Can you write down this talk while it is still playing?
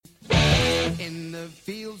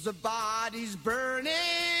Fields of bodies burning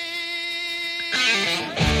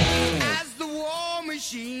as the war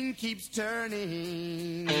machine keeps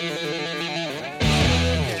turning. Death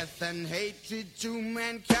and hatred to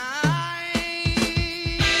mankind,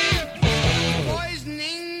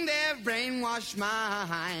 poisoning their brainwashed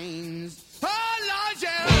minds. Oh, Lord,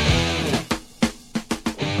 yeah.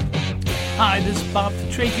 Hi, this is Bob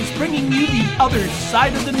Petrakis bringing you the other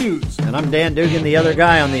side of the news. And I'm Dan Dugan, the other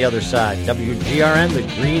guy on the other side. WGRN, the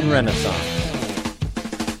Green Renaissance.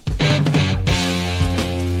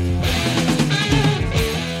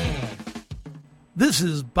 This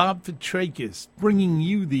is Bob Petrakis bringing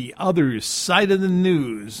you the other side of the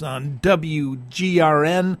news on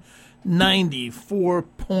WGRN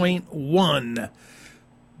 94.1.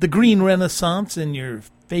 The Green Renaissance and your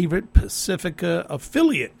favorite Pacifica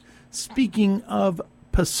affiliate. Speaking of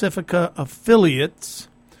Pacifica affiliates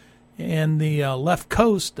and the left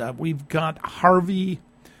coast, we've got Harvey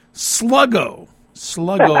Sluggo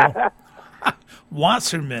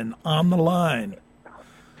Wasserman on the line.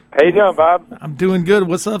 How you doing, Bob? I'm doing good.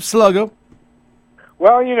 What's up, Sluggo?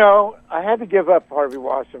 Well, you know, I had to give up Harvey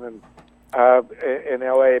Wasserman in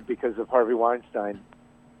L.A. because of Harvey Weinstein.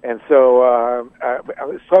 And so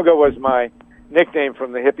Sluggo was my nickname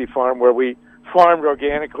from the hippie farm where we farmed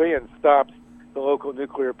organically and stopped the local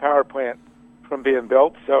nuclear power plant from being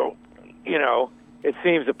built. So, you know, it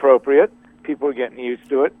seems appropriate. People are getting used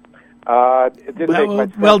to it. It didn't take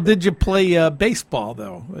much time. Well, did you play baseball,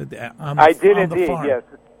 though? I did indeed, yes.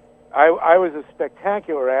 I was a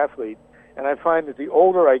spectacular athlete, and I find that the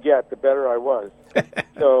older I get, the better I was.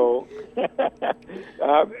 So,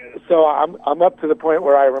 so I'm up to the point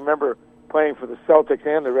where I remember playing for the Celtics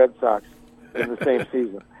and the Red Sox in the same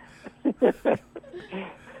season.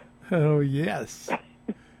 Oh, yes.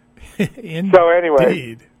 Indeed. So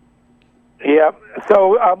anyway, yeah.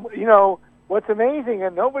 So you know what's amazing,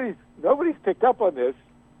 and nobody's picked up on this,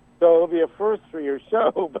 so it'll be a first for your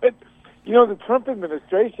show. But you know, the Trump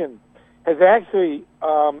administration has actually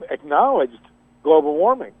acknowledged global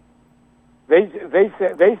warming. They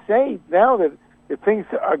say now that if things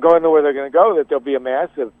are going the way they're going to go, that there'll be a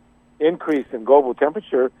massive increase in global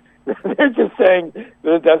temperature. They're just saying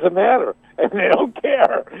that it doesn't matter, and they don't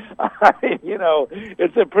care. I mean, you know,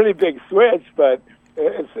 it's a pretty big switch, but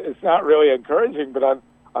it's not really encouraging. But on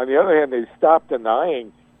the other hand, they stopped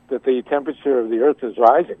denying that the temperature of the Earth is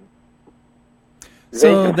rising.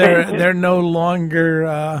 So they're no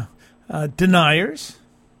longer deniers?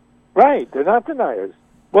 Right, they're not deniers.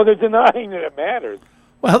 Well, they're denying that it matters.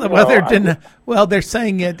 Well, they're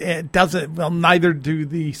saying it doesn't. Well, neither do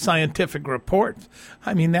the scientific reports.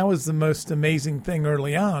 I mean, that was the most amazing thing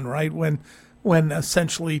early on, right? When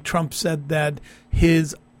essentially Trump said that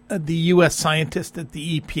the U.S. scientists at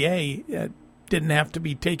the EPA didn't have to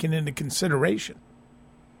be taken into consideration.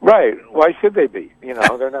 Right? Why should they be? You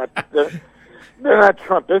know, they're not. They're not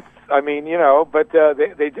Trumpists. I mean, you know, but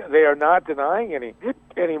they are not denying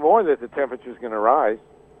anymore that the temperature is going to rise.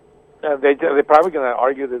 They're probably going to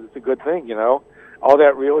argue that it's a good thing, you know. All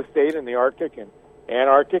that real estate in the Arctic and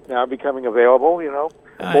Antarctic now becoming available, you know.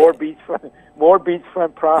 More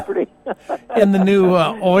beachfront property. And the new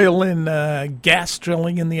oil and gas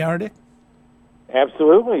drilling in the Arctic?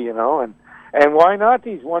 Absolutely, you know. And why not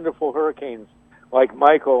these wonderful hurricanes like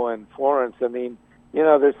Michael and Florence? I mean, you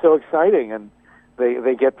know, they're so exciting, and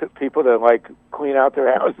they get people to, like, clean out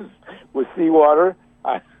their houses with seawater,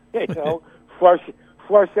 you know, flush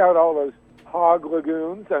out all those hog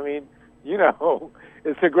lagoons. I mean, you know,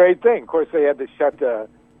 it's a great thing. Of course, they had to shut the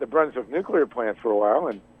Brunswick nuclear plant for a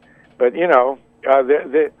while, but you know,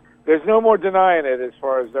 there's no more denying it as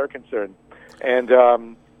far as they're concerned. And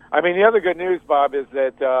I mean, the other good news, Bob, is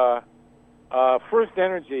that First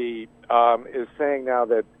Energy is saying now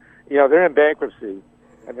that, you know, they're in bankruptcy,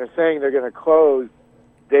 and they're saying they're going to close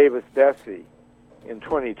Davis-Besse in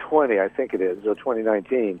 2020, I think it is, or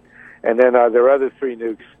 2019. And then their other three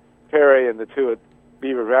nukes, Perry and the two at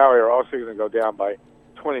Beaver Valley, are also going to go down by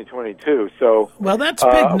 2022. So, well, that's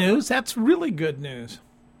big news. That's really good news.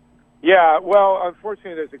 Yeah. Well,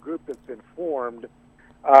 unfortunately, there's a group that's been formed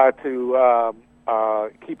to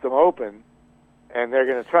keep them open, and they're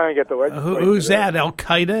going to try and get the legislature. Who's that? Al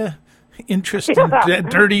Qaeda? Interest in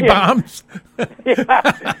dirty bombs?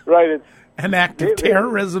 Yeah, right. It's an act of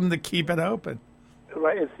terrorism to keep it open.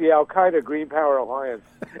 Right, it's the Al Qaeda Green Power Alliance,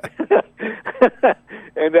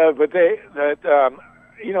 and but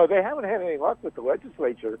you know, they haven't had any luck with the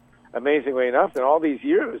legislature. Amazingly enough, in all these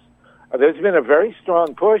years, there's been a very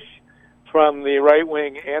strong push from the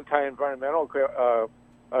right-wing anti-environmental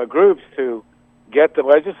groups to get the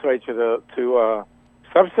legislature to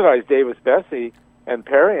subsidize Davis-Besse and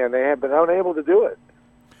Perry, and they have been unable to do it.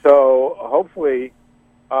 So hopefully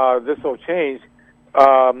this will change.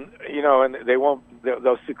 And they won't.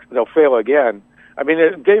 They'll fail again. I mean,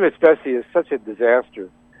 Davis Besse is such a disaster.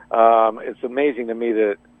 It's amazing to me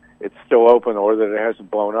that it's still open or that it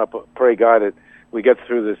hasn't blown up. Pray God we get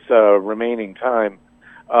through this remaining time.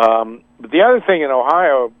 But the other thing in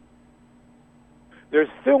Ohio, there's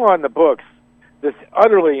still on the books this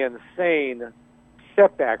utterly insane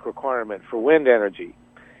setback requirement for wind energy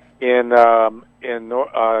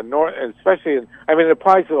especially it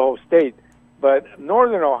applies to the whole state, but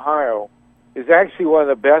northern Ohio is actually one of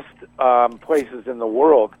the best places in the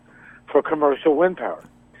world for commercial wind power.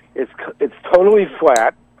 It's totally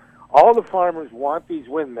flat. All the farmers want these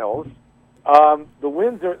windmills. The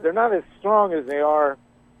winds they're not as strong as they are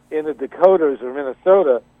in the Dakotas or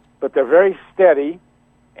Minnesota, but they're very steady,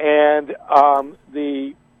 and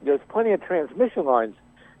there's plenty of transmission lines.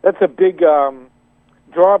 That's a big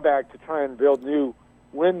drawback to try and build new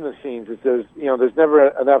wind machines. Is there's never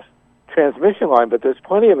enough transmission line, but there's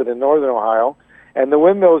plenty of it in northern Ohio, and the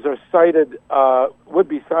windmills are sited would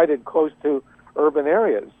be sited close to urban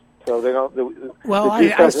areas. So they don't.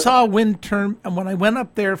 I saw a wind term when I went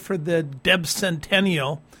up there for the Deb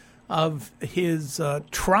Centennial of his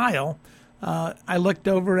trial. I looked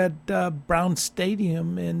over at Brown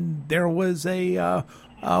Stadium, and there was a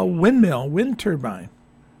wind turbine.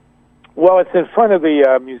 Well, it's in front of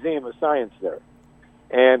the Museum of Science there,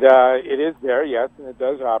 and it is there, yes, and it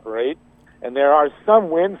does operate. And there are some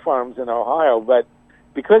wind farms in Ohio, but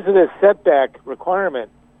because of this setback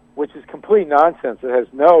requirement, which is complete nonsense, it has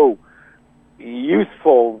no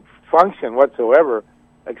useful function whatsoever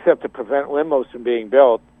except to prevent windmills from being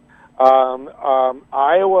built. Iowa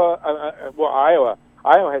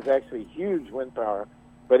has actually huge wind power,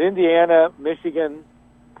 but Indiana, Michigan,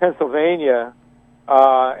 Pennsylvania,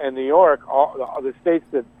 and New York, all the states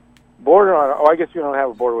that border on, I guess we don't have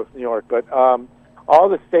a border with New York, but all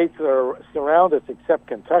the states that surround us except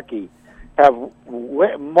Kentucky have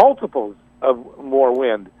multiples of more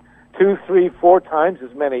wind, 2, 3, 4 times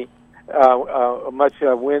as much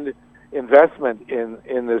wind investment in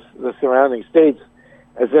the surrounding states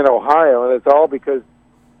as in Ohio, and it's all because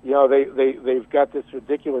they've got this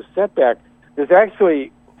ridiculous setback. There's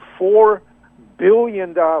actually $4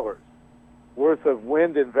 billion worth of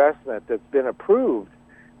wind investment that's been approved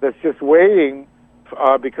that's just waiting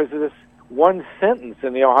because of this one sentence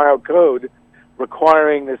in the Ohio Code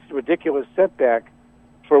requiring this ridiculous setback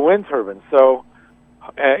for wind turbines. So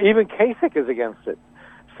even Kasich is against it.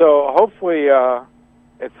 So hopefully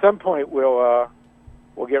at some point we'll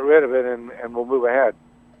get rid of it and we'll move ahead.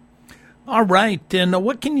 All right. And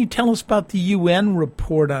what can you tell us about the UN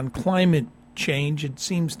report on climate change? It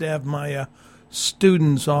seems to have my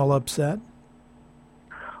students all upset.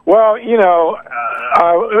 Well,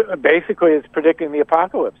 basically it's predicting the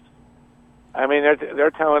apocalypse. I mean,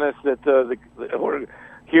 they're telling us that we're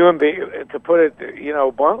human beings, to put it,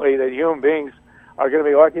 bluntly, that human beings are going to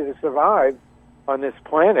be lucky to survive on this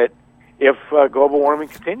planet if global warming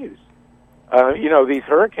continues. These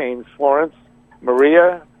hurricanes, Florence,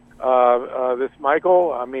 Maria, this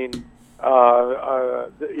Michael, I mean,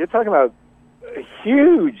 you're talking about a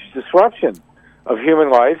huge disruption of human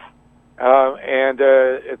life, and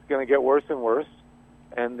it's going to get worse and worse.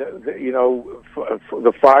 And,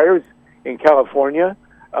 the fires in California,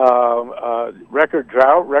 record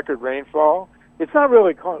drought, record rainfall. It's not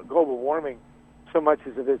really global warming so much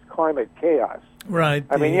as it is climate chaos. Right.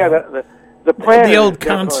 I mean, the planet. The old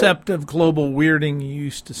concept of global weirding you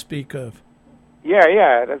used to speak of.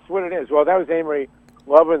 Yeah, that's what it is. Well, that was Amory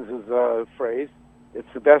Lovins' phrase.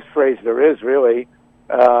 It's the best phrase there is, really.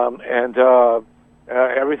 And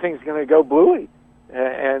everything's going to go bluey.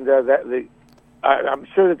 And I'm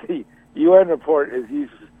sure that the UN report is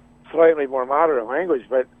used slightly more moderate language,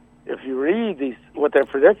 but if you read what they're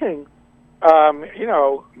predicting,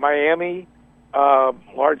 Miami,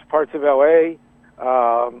 large parts of LA,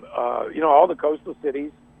 all the coastal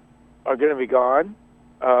cities are going to be gone,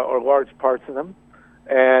 or large parts of them,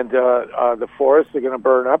 and the forests are going to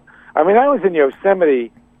burn up. I mean, I was in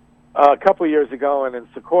Yosemite a couple of years ago and in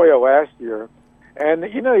Sequoia last year, and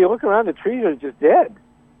you look around, the trees are just dead.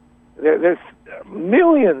 There's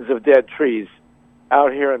millions of dead trees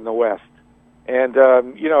out here in the West. And,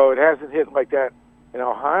 it hasn't hit like that in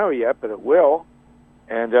Ohio yet, but it will.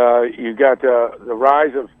 And you got the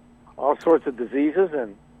rise of all sorts of diseases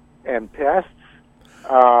and pests.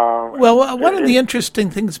 One of the interesting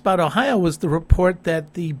things about Ohio was the report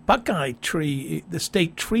that the Buckeye tree, the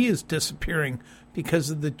state tree, is disappearing because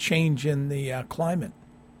of the change in the climate.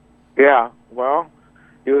 Yeah, well,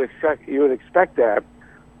 you would expect that.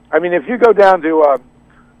 I mean, if you go down to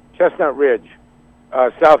Chestnut Ridge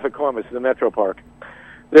south of Columbus, the Metro Park.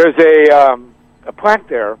 There's a plaque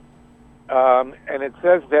there, and it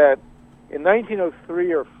says that in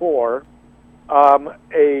 1903 or 4,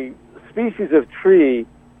 a species of tree,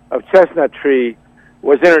 of chestnut tree,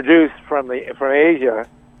 was introduced from Asia,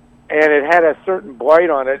 and it had a certain blight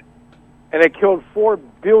on it, and it killed 4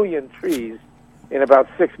 billion trees in about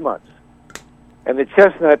 6 months. And the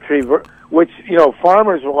chestnut tree, which,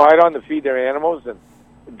 farmers relied on to feed their animals and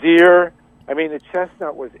deer, the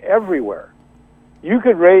chestnut was everywhere. You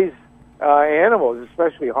could raise animals,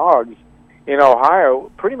 especially hogs, in Ohio,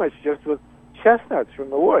 pretty much just with chestnuts from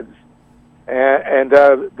the woods. And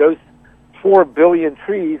those 4 billion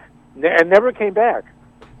trees never came back.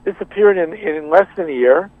 Disappeared in less than a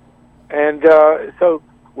year. And so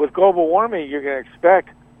with global warming, you're going to expect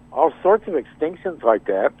all sorts of extinctions like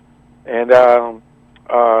that. And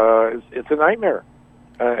it's a nightmare.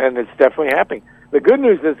 And it's definitely happening. The good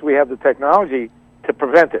news is we have the technology to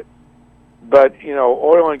prevent it. But,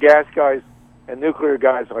 oil and gas guys and nuclear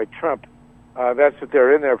guys like Trump, that's what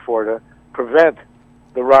they're in there for, to prevent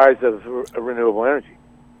the rise of renewable energy.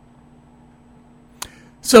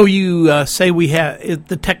 So you say we have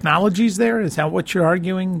the technology's there? Is that what you're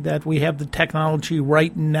arguing, that we have the technology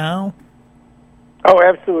right now? Oh,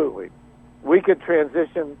 absolutely. We could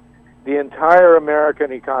transition the entire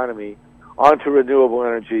American economy onto renewable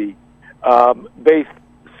energy based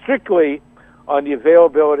strictly on the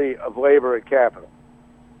availability of labor and capital.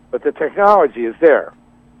 But the technology is there.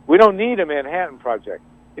 We don't need a Manhattan Project.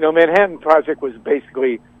 Manhattan Project was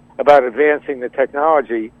basically about advancing the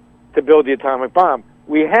technology to build the atomic bomb.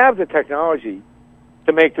 We have the technology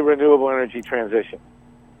to make the renewable energy transition.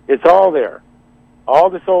 It's all there. All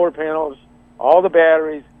the solar panels, all the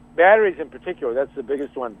batteries in particular, that's the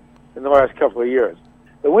biggest one in the last couple of years.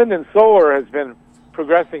 The wind and solar has been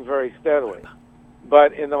progressing very steadily.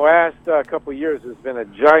 But in the last couple of years, there's been a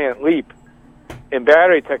giant leap in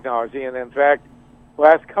battery technology. And in fact,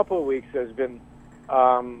 last couple of weeks, there's been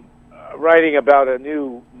writing about a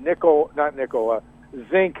new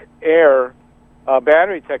zinc air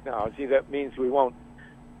battery technology that means we won't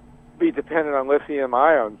be dependent on lithium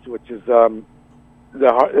ions, which is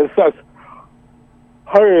it's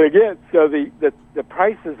harder to get. So the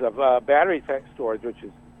prices of battery tech storage, which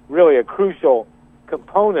is really a crucial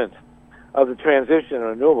component of the transition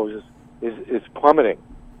to renewables, is plummeting,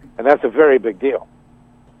 and that's a very big deal.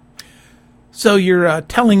 So you're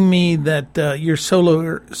telling me that your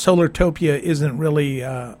Solartopia isn't really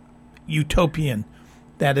utopian,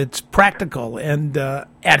 that it's practical and at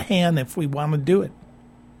hand if we want to do it.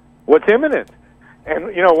 What's imminent?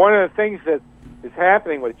 And, one of the things that is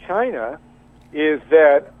happening with China is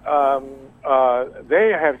that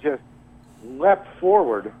they have just leapt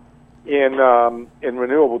forward in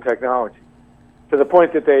renewable technology to the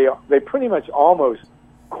point that they pretty much almost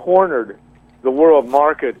cornered the world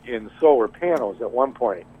market in solar panels at one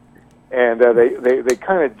point, and they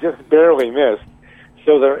kind of just barely missed.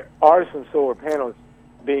 So there are some solar panels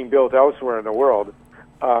being built elsewhere in the world,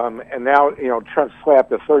 and now Trump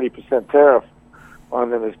slapped a 30% tariff on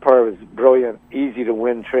them as part of his brilliant,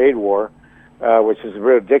 easy-to-win trade war, which is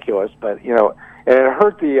ridiculous. But and it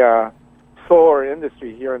hurt the solar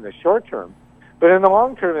industry here in the short term. But in the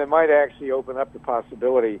long term, it might actually open up the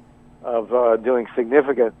possibility of doing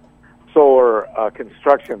significant solar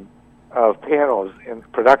construction of panels in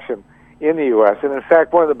production in the U.S. And in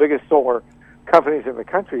fact, one of the biggest solar companies in the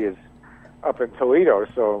country is up in Toledo.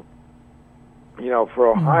 So, for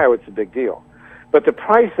Ohio, it's a big deal. But the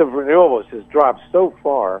price of renewables has dropped so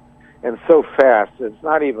far and so fast, it's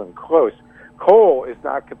not even close. Coal is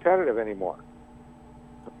not competitive anymore.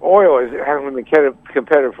 Oil hasn't been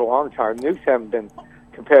competitive for a long time. Nukes haven't been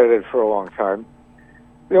competitive for a long time.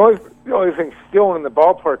 The only thing still in the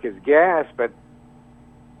ballpark is gas, but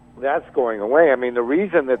that's going away. The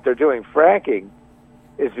reason that they're doing fracking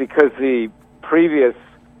is because the previous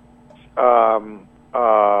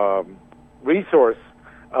resource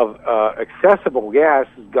of accessible gas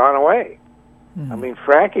has gone away. Mm-hmm.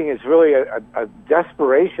 Fracking is really a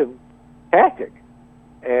desperation tactic,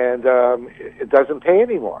 and it doesn't pay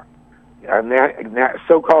anymore.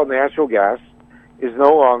 So-called natural gas is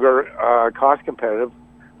no longer cost competitive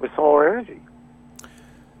with solar energy,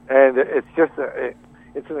 and it's just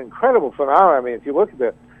it's an incredible phenomenon. If you look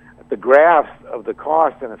at the graphs of the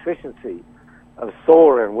cost and efficiency of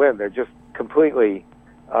solar and wind, they're just completely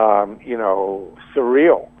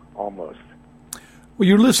surreal almost. Well,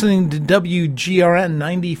 you're listening to WGRN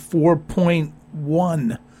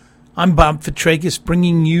 94.1. I'm Bob Fitrakis,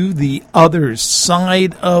 bringing you the other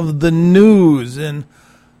side of the news, and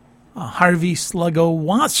Harvey Sluggo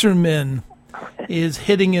Wasserman is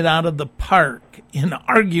hitting it out of the park. in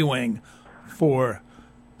arguing for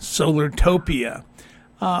Solartopia.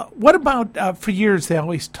 What about, for years they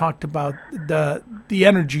always talked about the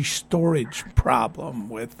energy storage problem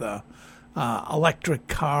with electric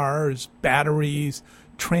cars, batteries,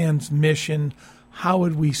 transmission. How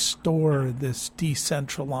would we store this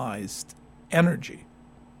decentralized energy?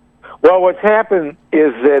 Well, what's happened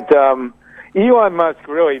is that Elon Musk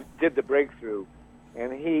really did the breakthrough,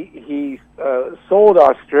 and he sold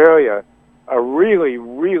Australia a really,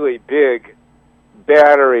 really big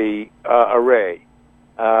battery array.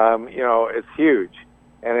 It's huge,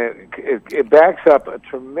 and it backs up a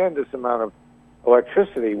tremendous amount of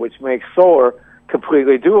electricity, which makes solar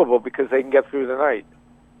completely doable because they can get through the night.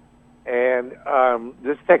 And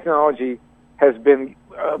this technology has been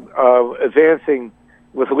advancing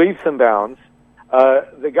with leaps and bounds.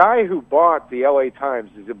 The guy who bought the LA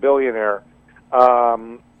Times is a billionaire,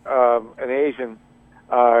 an Asian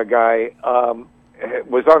guy,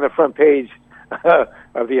 was on the front page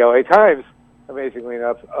of the LA Times, amazingly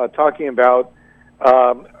enough, talking about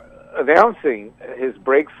announcing his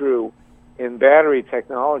breakthrough in battery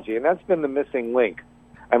technology, and that's been the missing link.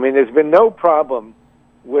 I mean, there's been no problem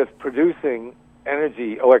with producing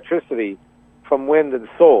energy, electricity, from wind and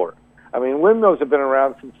solar. I mean, windmills have been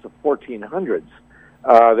around since the 1400s.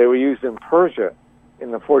 They were used in Persia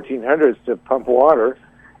in the 1400s to pump water,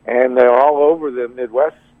 and they're all over the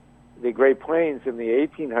Midwest, the Great Plains in the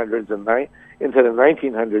 1800s and into the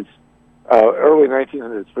 1900s, early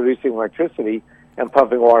 1900s, producing electricity and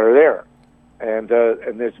pumping water there. And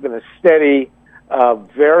there's been a steady,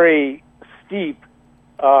 very steep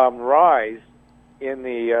rise in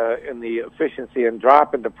the efficiency and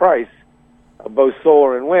drop in the price of both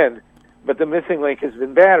solar and wind. But the missing link has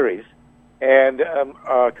been batteries. And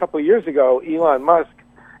a couple of years ago, Elon Musk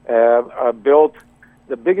built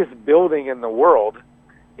the biggest building in the world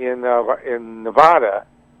in Nevada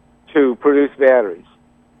to produce batteries.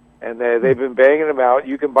 And they've been banging them out.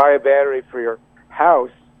 You can buy a battery for your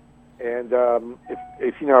house. And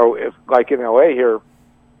if like in LA here,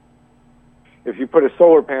 if you put a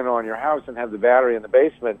solar panel on your house and have the battery in the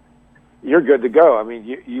basement, you're good to go. I mean,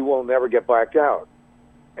 you will never get blacked out.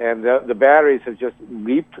 And the batteries have just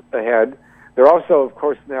leaped ahead. They're also, of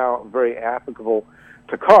course, now very applicable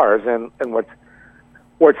to cars. And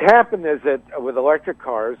what's happened is that with electric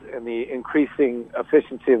cars and the increasing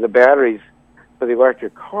efficiency of the batteries for the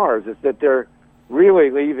electric cars, is that they're really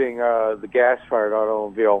leaving the gas-fired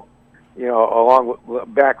automobile,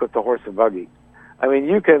 back with the horse and buggy. I mean,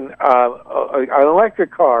 you can an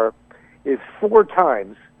electric car is 4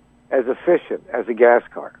 times as efficient as a gas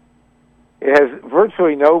car. It has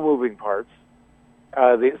virtually no moving parts,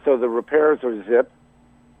 so the repairs are zip,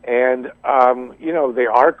 and they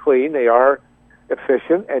are clean, they are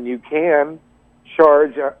efficient, and you can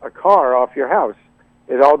charge a car off your house.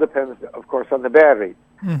 It all depends, of course, on the battery.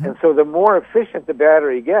 Mm-hmm. And so the more efficient the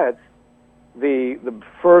battery gets, the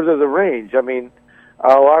further the range. I mean,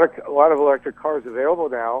 a lot of electric cars available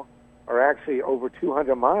now are actually over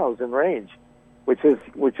 200 miles in range, which is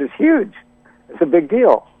huge. It's a big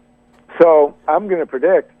deal. So I'm going to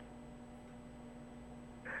predict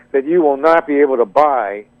that you will not be able to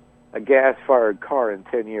buy a gas-fired car in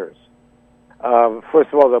 10 years.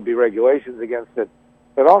 First of all, there'll be regulations against it,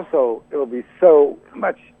 but also it'll be so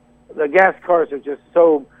much. The gas cars are just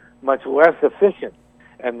so much less efficient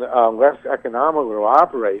and less economical to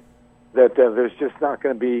operate that there's just not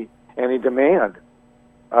going to be any demand.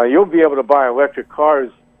 You'll be able to buy electric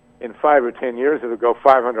cars in 5 or 10 years that'll go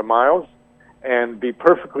 500 miles and be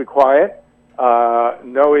perfectly quiet,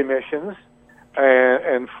 no emissions,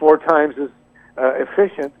 and 4 times as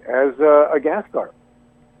efficient as a gas car.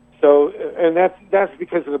 So, and that's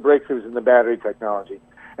because of the breakthroughs in the battery technology.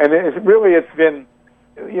 And it's been,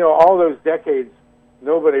 all those decades,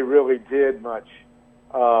 nobody really did much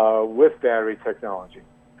with battery technology.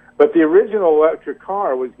 But the original electric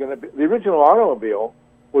car was going to be, the original automobile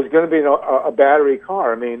was going to be a battery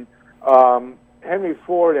car. I mean, Henry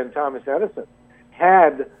Ford and Thomas Edison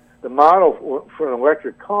had the model for an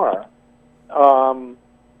electric car. The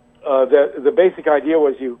basic idea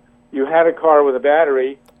was you had a car with a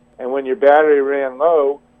battery, and when your battery ran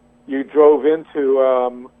low, you drove into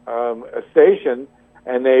a station,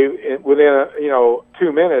 and they within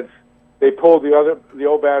 2 minutes they pulled the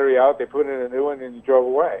old battery out, they put in a new one, and you drove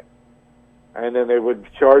away, and then they would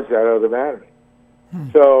charge that out of the battery.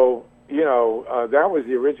 So that was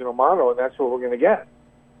the original model, and that's what we're going to get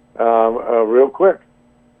real quick,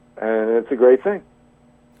 and it's a great thing.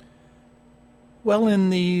 Well,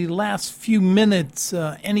 in the last few minutes,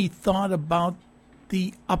 any thought about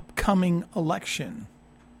the upcoming election?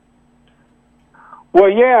 Well,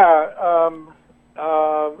 yeah.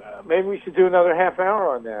 maybe we should do another half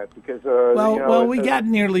hour on that because we got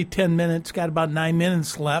nearly 10 minutes. Got about 9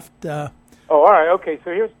 minutes left. All right. Okay.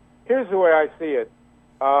 So here's the way I see it,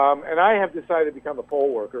 and I have decided to become a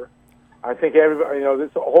poll worker. I think everybody,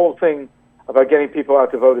 this whole thing about getting people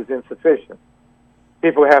out to vote is insufficient.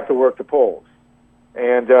 People have to work the polls,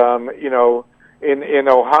 and in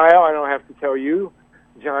Ohio, I don't have to tell you,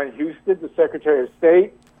 John Husted, the Secretary of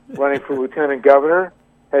State, running for lieutenant governor,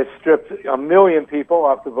 has stripped 1 million people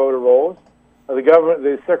off the voter rolls.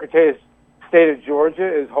 The Secretary of State of Georgia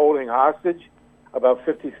is holding hostage about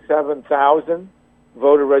 57,000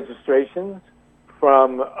 voter registrations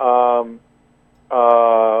from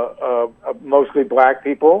mostly black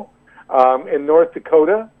people. In North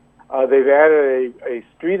Dakota, they've added a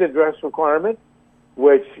street address requirement,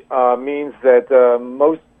 which means that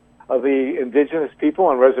most of the indigenous people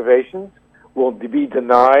on reservations will be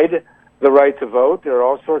denied the right to vote. There are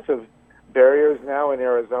all sorts of barriers now in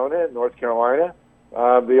Arizona and North Carolina.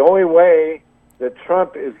 The only way that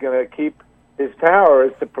Trump is going to keep his power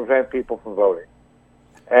is to prevent people from voting.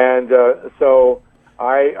 And so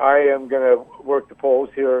I am going to work the polls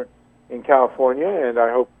here in California, and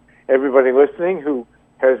I hope everybody listening who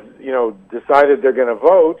has, decided they're going to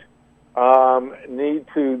vote need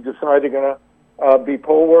to decide they're going to be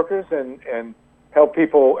poll workers and help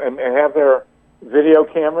people and have their video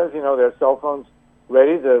cameras, their cell phones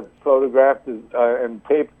ready to photograph and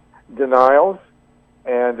tape denials.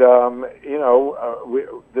 And,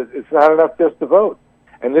 it's not enough just to vote.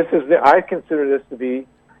 And I consider this to be,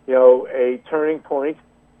 a turning point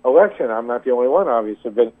election. I'm not the only one,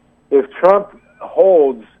 obviously, but if Trump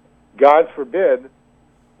holds, God forbid,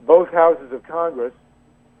 both houses of Congress,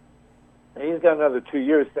 he's got another 2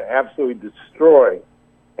 years to absolutely destroy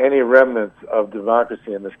any remnants of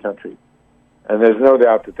democracy in this country. And there's no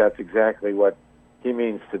doubt that that's exactly what he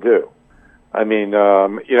means to do. I mean,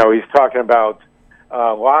 he's talking about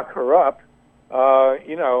lock her up.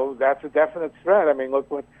 That's a definite threat. I mean,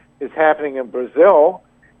 look what is happening in Brazil.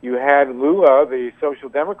 You had Lula, the Social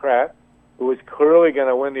Democrat, who was clearly going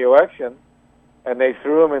to win the election, and they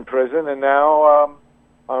threw him in prison, and now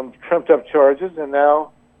on trumped-up charges, and now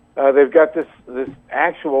they've got this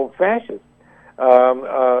actual fascist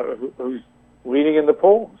who's leading in the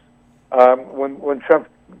polls. When Trump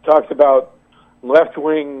talks about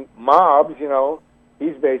left-wing mobs,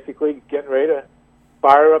 he's basically getting ready to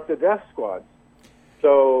fire up the death squad.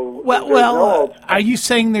 So, are you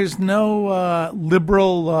saying there's no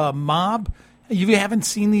liberal mob? You haven't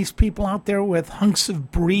seen these people out there with hunks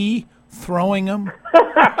of brie throwing them?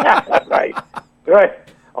 Right.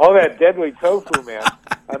 All that deadly tofu, man.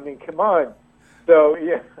 I mean, come on. So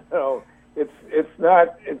it's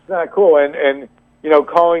not cool. And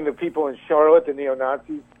calling the people in Charlotte the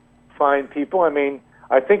neo-Nazis fine people. I mean,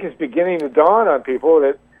 I think it's beginning to dawn on people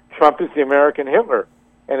that Trump is the American Hitler.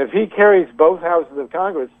 And if he carries both houses of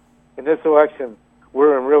Congress in this election,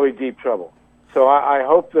 we're in really deep trouble. So I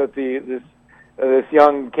hope that this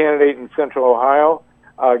young candidate in Central Ohio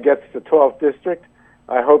gets the 12th district.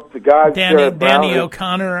 I hope the guy Danny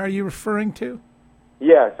O'Connor, are you referring to?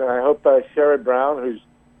 Yes, and I hope Sherrod Brown, who's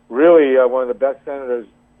really one of the best senators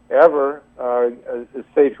ever, is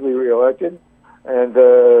safely reelected, and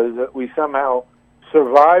that we somehow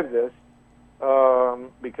survive this.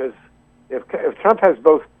 Because if Trump has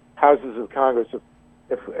both houses of Congress,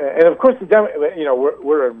 and of course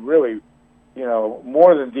we're in really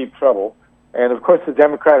more than deep trouble, and of course the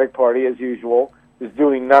Democratic Party, as usual, is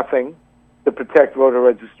doing nothing to protect voter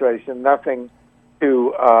registration, nothing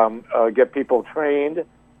to get people trained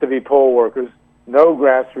to be poll workers, no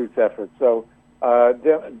grassroots efforts. So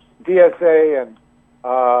DSA and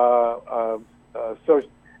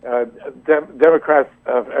Democrats,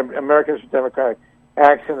 Americans for Democratic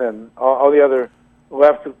Action, and all the other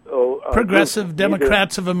left Progressive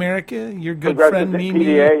Democrats of America, your good friend Mimi.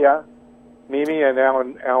 PDA, yeah, Mimi and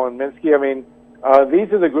Alan Minsky. I mean,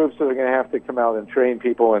 these are the groups that are going to have to come out and train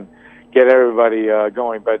people and get everybody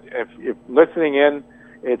going. But if listening in,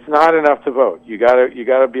 it's not enough to vote. You got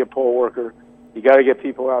to be a poll worker. You got to get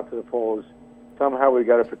people out to the polls. Somehow we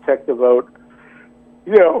got to protect the vote.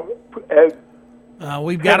 We've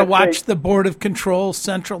got to watch the Board of Control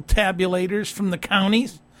central tabulators from the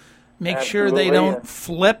counties. Make sure they don't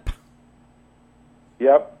flip.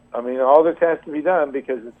 Yep. I mean, all this has to be done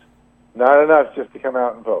because it's not enough just to come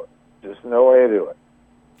out and vote. Just no way to do it.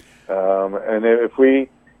 And if we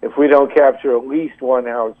don't capture at least one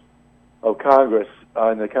house of Congress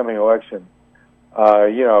in the coming election,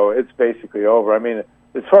 it's basically over. I mean,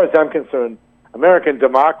 as far as I'm concerned, American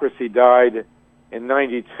democracy died in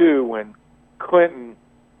 '92 when Clinton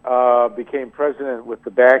became president with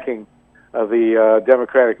the backing the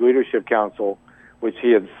Democratic Leadership Council, which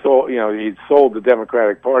he had sold. He'd sold the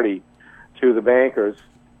Democratic Party to the bankers,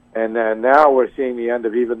 and then now we're seeing the end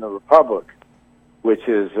of even the Republic, which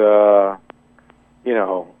is the end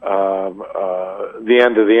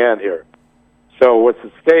of the end here. So what's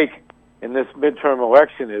at stake in this midterm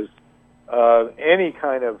election is any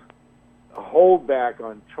kind of holdback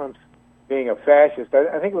on Trump's being a fascist.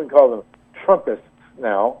 I think we can call them Trumpists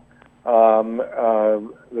now.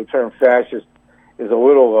 The term fascist is a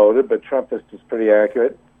little loaded, but Trumpist is pretty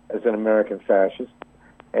accurate as an American fascist.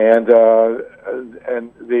 And not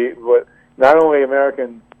only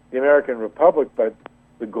the American Republic, but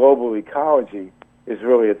the global ecology is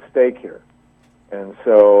really at stake here. And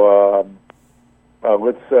so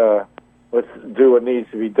let's do what needs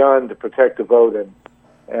to be done to protect the vote,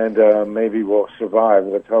 and maybe we'll survive.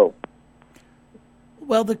 Let's hope.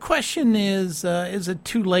 Well, the question is it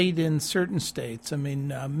too late in certain states? I mean,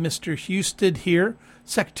 Mr. Husted here,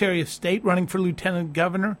 Secretary of State, running for lieutenant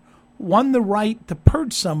governor, won the right to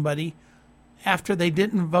purge somebody after they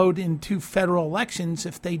didn't vote in 2 federal elections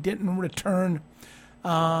if they didn't return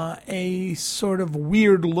a sort of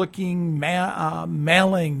weird-looking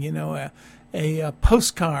mailing, a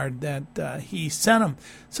postcard that he sent them.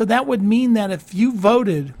 So that would mean that if you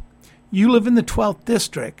voted, you live in the 12th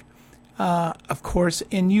district, of course,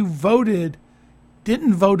 and you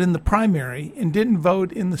didn't vote in the primary and didn't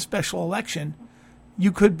vote in the special election,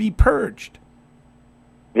 you could be purged.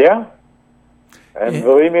 Yeah. And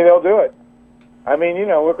believe me, they'll do it. I mean,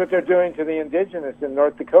 look what they're doing to the indigenous in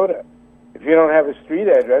North Dakota. If you don't have a street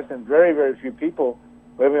address, and very, very few people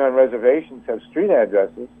living on reservations have street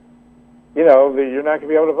addresses, you're not going to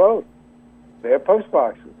be able to vote. They have post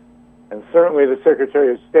boxes. And certainly the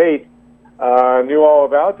Secretary of State knew all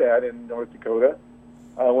about that in North Dakota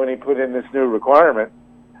when he put in this new requirement.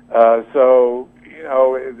 So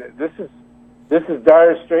this is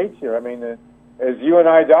dire straits here. I mean, as you and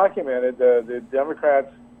I documented, the Democrats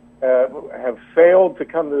have failed to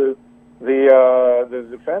come to the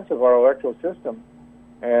defense of our electoral system,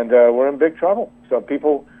 and we're in big trouble. So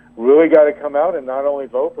people really got to come out and not only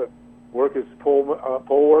vote, but work as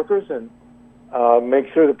poll workers and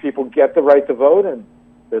make sure that people get the right to vote and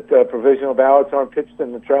that provisional ballots aren't pitched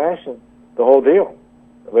in the trash and the whole deal.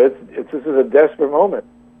 This is a desperate moment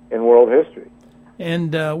in world history.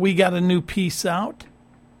 And we got a new piece out?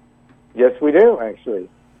 Yes, we do, actually.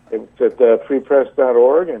 It's at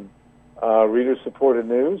freepress.org and reader-supported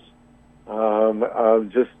news.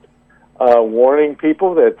 Just warning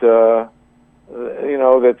people that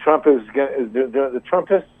that Trump is the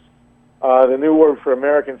Trumpists. The new word for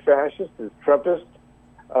American fascist is Trumpist.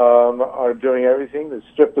 Are doing everything to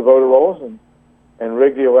strip the voter rolls and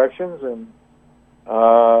rig the elections. And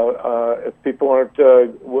if people aren't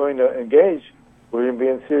willing to engage, we're going to be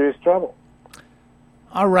in serious trouble.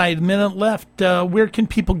 All right, a minute left. Where can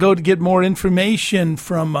people go to get more information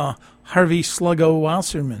from Harvey Sluggo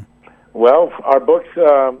Wasserman? Well, our books,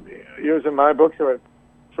 yours and my books, are at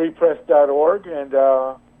freepress.org, and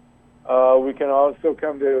we can also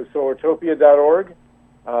come to solartopia.org,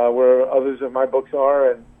 where others of my books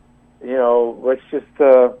are. And let's just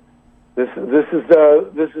this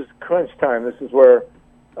is crunch time. This is where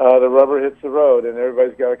the rubber hits the road, and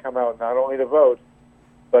everybody's got to come out not only to vote,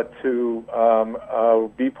 but to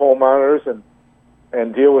be poll monitors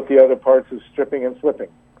and deal with the other parts of stripping and slipping.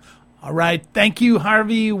 All right. Thank you,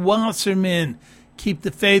 Harvey Wasserman. Keep the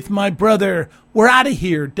faith, my brother. We're out of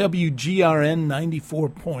here. WGRN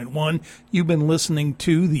 94.1. You've been listening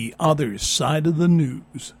to The Other Side of the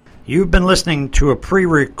News. You've been listening to a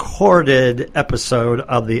pre-recorded episode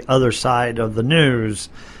of The Other Side of the News.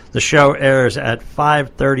 The show airs at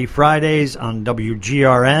 5:30 Fridays on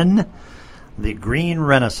WGRN, The Green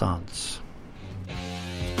Renaissance.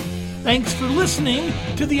 Thanks for listening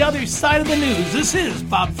to The Other Side of the News. This is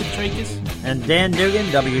Bob Fitrakis. And Dan Dugan,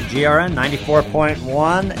 WGRN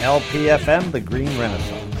 94.1 LPFM, The Green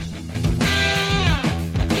Renaissance.